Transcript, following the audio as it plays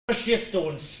precious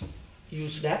stones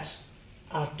used as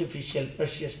artificial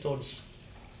precious stones.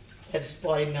 That's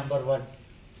point number 1.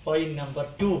 Point number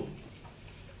 2,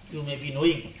 you may be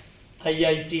knowing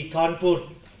IIT Kanpur,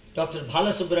 Dr.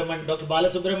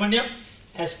 Balasubramaniam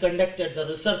has conducted the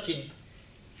research in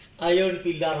iron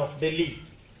pillar of Delhi.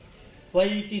 Why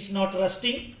it is not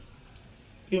rusting?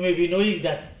 You may be knowing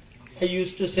that. I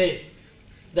used to say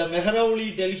the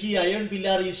Mehrauli Delhi iron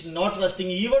pillar is not rusting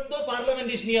even though Parliament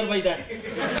is nearby that.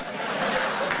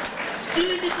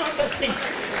 Still it is not rusting.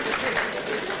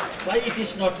 Why it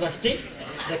is not rusting?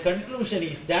 The conclusion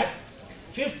is that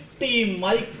 50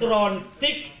 micron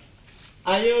thick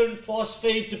iron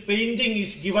phosphate painting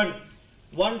is given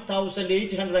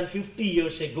 1850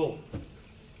 years ago.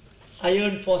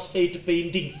 Iron phosphate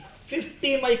painting,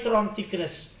 50 micron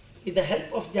thickness, with the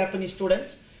help of Japanese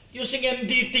students using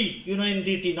NDT, you know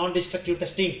NDT, non-destructive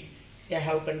testing. They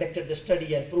have conducted the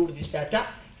study and proved this data,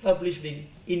 published in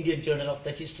Indian Journal of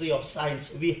the History of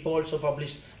Science. We have also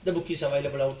published, the book is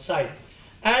available outside.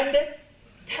 And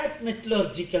that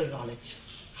metallurgical knowledge,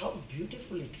 how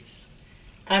beautiful it is.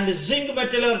 And zinc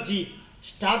metallurgy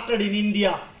started in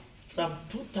India from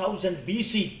 2000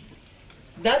 BC.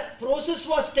 That process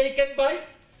was taken by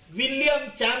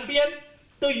William Champion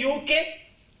to UK,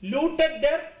 looted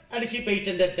there, and he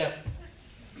patented there.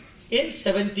 In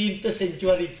 17th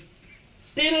century,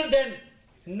 till then,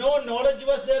 no knowledge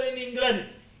was there in England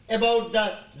about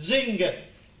the zinc.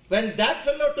 When that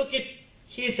fellow took it,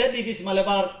 he said it is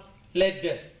Malabar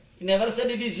lead. He never said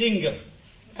it is zinc.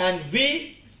 And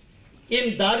we,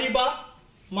 in Dariba,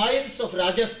 mines of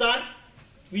Rajasthan,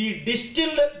 we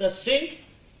distilled the zinc,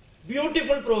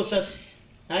 beautiful process,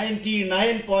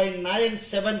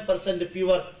 99.97%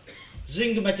 pure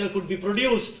zinc metal could be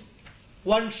produced.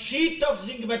 One sheet of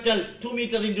zinc metal, 2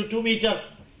 meter into 2 meter,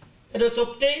 it was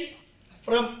obtained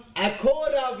from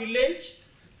Akhora village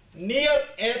near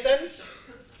Athens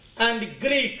and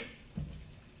Greek,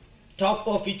 top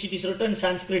of which it is written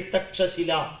Sanskrit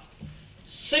Takshashila.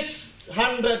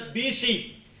 600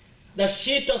 BC, the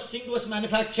sheet of zinc was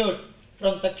manufactured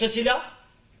from Takshashila.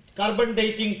 Carbon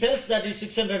dating tells that it is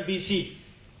 600 BC.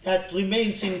 That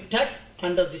remains intact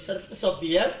under the surface of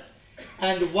the earth.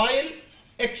 And while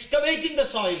excavating the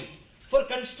soil for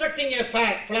constructing a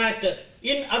flat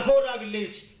in Akhora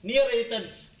village near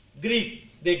Athens, Greek,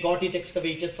 they got it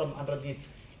excavated from underneath.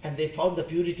 And they found the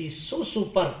purity is so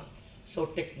superb. So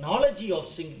technology of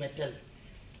zinc metal,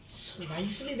 so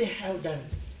nicely they have done.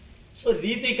 So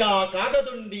Ritika,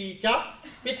 Kagadundi cha,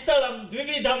 Pittalam,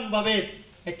 Dvividham Bhavet.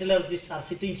 Metallurgists are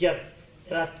sitting here.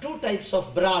 There are 2 types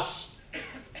of brass,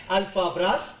 alpha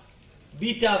brass,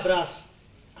 beta brass.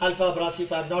 Alpha brass,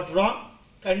 if I am not wrong,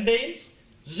 contains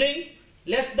zinc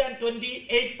less than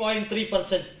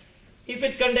 28.3%. If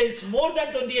it contains more than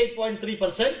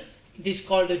 28.3%, it is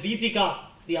called Vitika.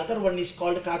 The other one is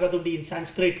called Kagadundi in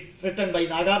Sanskrit, written by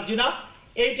Nagarjuna,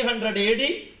 800 AD,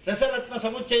 Rasaratna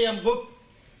Samuchayam book.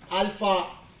 Alpha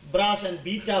brass and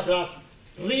beta brass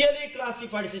really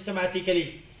classified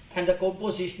systematically, and the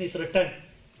composition is written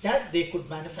that they could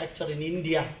manufacture in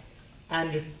India.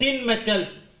 And tin metal,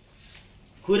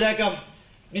 Kuragam,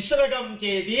 Misragam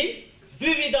Chedi,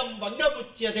 Dvividam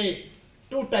Vangamuchyade,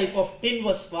 2 type of tin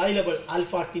was available,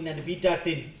 alpha tin and beta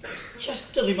tin.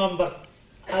 Just remember,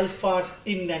 alpha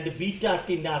tin and beta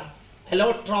tin are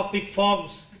allotropic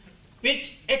forms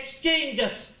which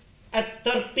exchanges at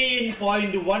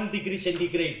 13.1 degrees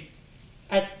centigrade.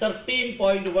 At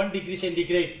 13.1 degrees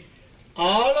centigrade.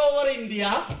 All over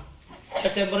India, the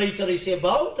temperature is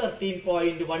above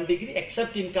 13.1 degree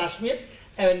except in Kashmir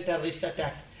and terrorist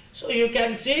attack. So you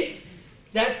can see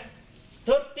that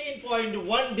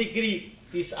 13.1 degree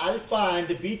is alpha and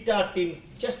beta tin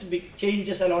just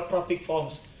changes allotropic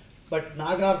forms. But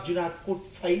Nagarjuna could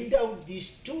find out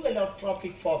these 2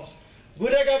 allotropic forms.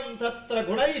 Guragam tatra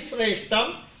gunai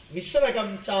sreshtam,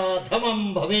 Misragam cha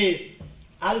dhamam bhavet.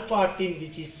 Alpha tin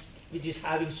which is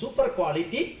having super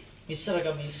quality,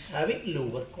 Misragam is having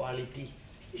lower quality.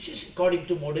 This is according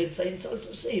to modern science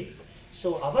also same.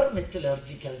 So our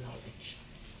metallurgical knowledge,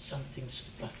 something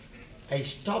super. I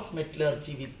stopped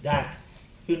metallurgy with that.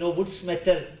 You know Woods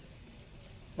metal.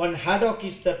 One Haddock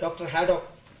is the Dr. Haddock.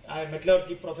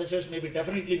 Metallurgy professors may be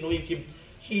definitely knowing him.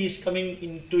 He is coming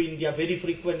into India very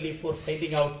frequently for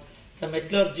finding out the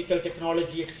metallurgical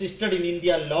technology existed in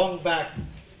India long back.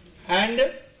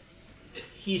 And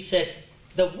he said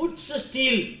the woods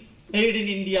steel made in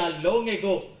India long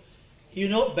ago, you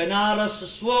know, Benares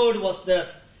sword was there.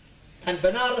 And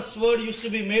Benares sword used to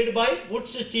be made by wood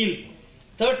steel.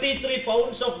 33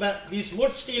 pounds of this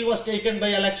wood steel was taken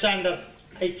by Alexander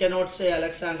I cannot say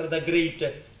Alexander the Great.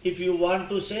 If you want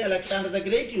to say Alexander the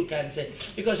Great, you can say.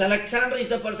 Because Alexander is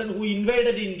the person who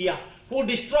invaded India, who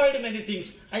destroyed many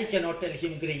things. I cannot tell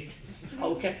him great.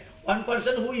 How can one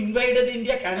person who invaded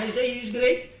India, can I say he is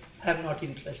great? I am not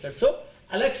interested. So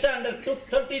Alexander took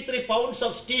 33 pounds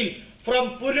of steel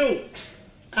from Puru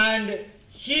and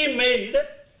he made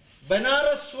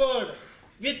Benares sword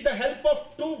with the help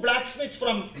of 2 blacksmiths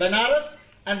from Benares,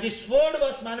 and this sword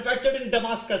was manufactured in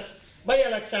Damascus by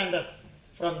Alexander.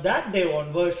 From that day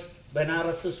onwards,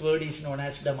 Benares sword is known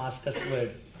as Damascus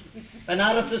sword.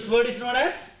 Benares sword is known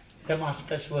as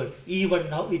Damascus sword. Even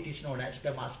now it is known as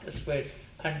Damascus sword.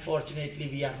 Unfortunately,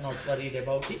 we are not worried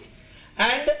about it.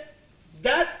 And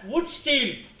that wood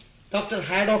steel, Dr.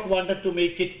 Haddock wanted to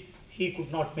make it. He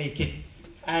could not make it.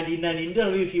 And in an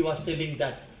interview, he was telling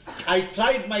that, I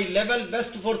tried my level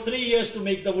best for 3 years to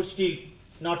make the wood steel.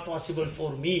 Not possible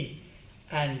for me.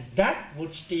 And that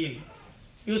wood steel,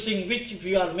 using which if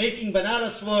you are making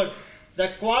Benares sword, the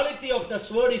quality of the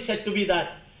sword is said to be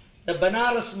that the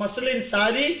Benares muslin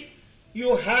sari,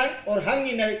 you hung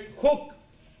in a hook,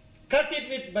 cut it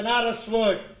with Benares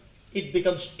sword, it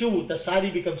becomes 2, the sari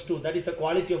becomes 2. That is the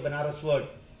quality of Benares sword.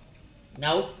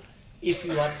 Now, if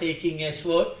you are taking a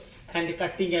sword and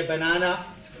cutting a banana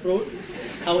fruit,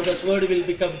 now the sword will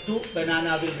become 2,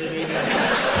 banana will remain in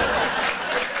banana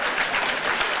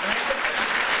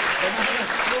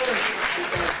sword, you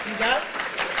can see that.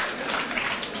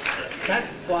 That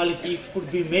quality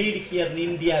could be made here in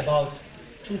India about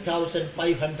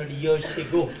 2,500 years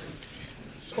ago.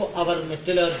 So our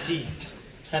metallurgy,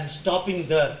 I am stopping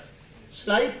there.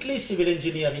 Slightly civil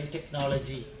engineering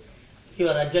technology.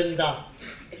 Your Ajanta,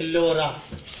 Ellora.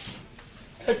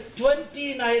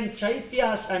 29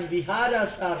 chaityas and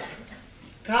viharas are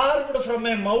carved from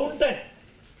a mountain,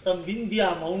 from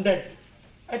Vindhya mountain,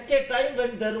 at a time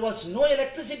when there was no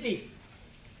electricity,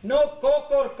 no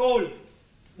coke or coal,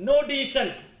 no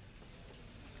diesel,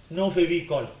 no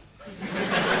Fevicol.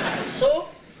 So,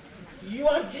 you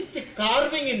are just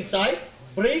carving inside,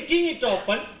 breaking it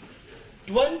open,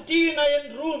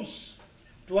 29 rooms,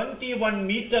 21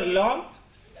 meter long,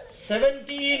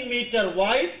 17 meter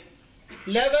wide,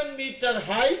 11 meter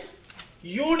height,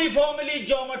 uniformly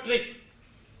geometric.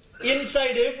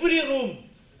 Inside every room,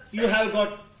 you have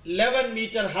got 11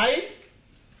 meter high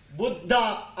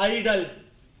Buddha idol.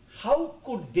 How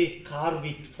could they carve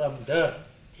it from there?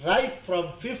 Right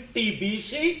from 50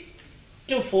 BC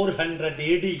to 400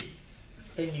 AD.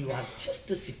 When you are just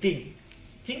sitting,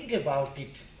 think about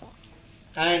it.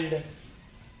 And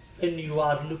when you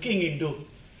are looking into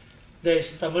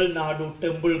this Tamil Nadu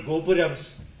temple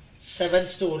Gopurams,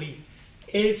 7-story,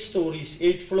 8 stories,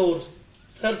 8 floors,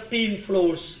 13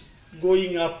 floors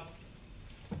going up,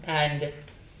 and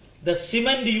the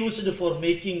cement used for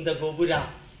making the Gopura,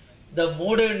 the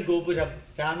modern Gopuram,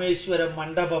 Rameswaram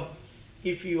Mandapam,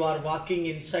 if you are walking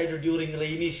inside during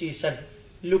rainy season,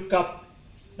 look up,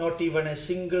 not even a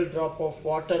single drop of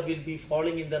water will be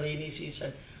falling in the rainy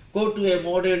season. Go to a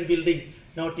modern building,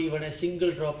 not even a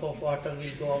single drop of water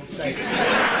will go outside.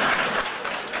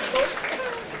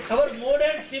 So, our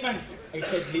modern cement, I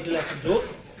said little as a joke.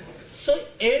 So,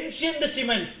 ancient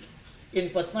cement in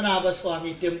Padmanabha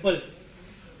Swami temple,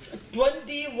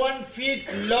 21 feet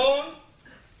long,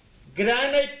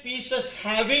 granite pieces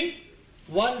having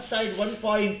one side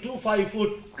 1.25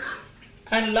 foot.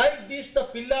 And like this, the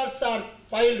pillars are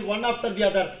piled one after the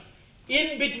other.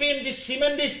 In between, the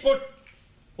cement is put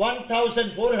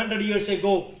 1,400 years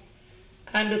ago.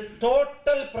 And the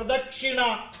total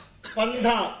Pradakshina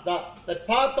Pandha, the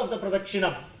path of the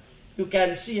Pradakshina, you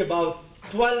can see about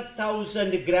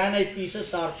 12,000 granite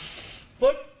pieces are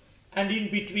put, and in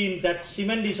between that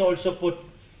cement is also put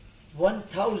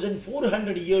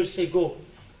 1,400 years ago.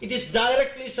 It is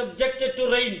directly subjected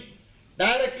to rain,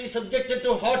 directly subjected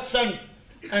to hot sun,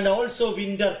 and also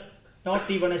winter, not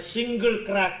even a single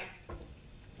crack.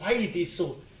 Why it is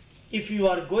so? If you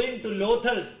are going to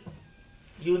Lothal,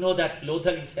 you know that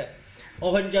Lothal is a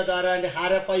Mohenjo-daro and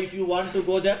Harappa. If you want to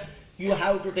go there, you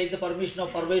have to take the permission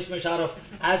of Parvez Musharraf.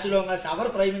 As long as our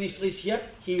Prime Minister is here,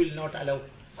 he will not allow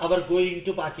our going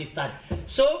to Pakistan.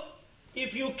 So,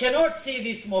 if you cannot see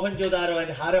this Mohenjo-daro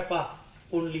and Harappa,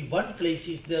 only one place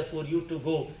is there for you to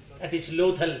go. That is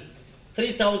Lothal.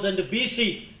 3000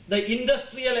 BC, the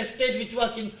industrial estate which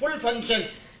was in full function,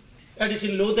 that is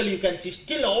in Lothal. You can see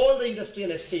still all the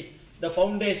industrial estate, the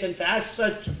foundations as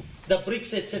such, the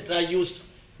bricks etc. used.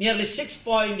 Nearly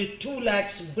 6.2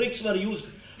 lakhs bricks were used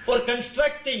for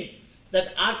constructing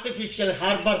that artificial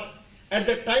harbour. At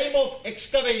the time of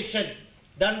excavation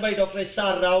done by Dr.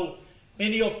 S.R. Rao,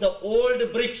 many of the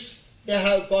old bricks, they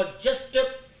have got just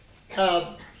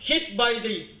hit by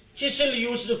the chisel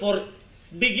used for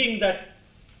digging that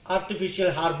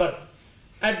artificial harbor.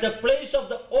 At the place of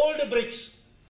the old bricks,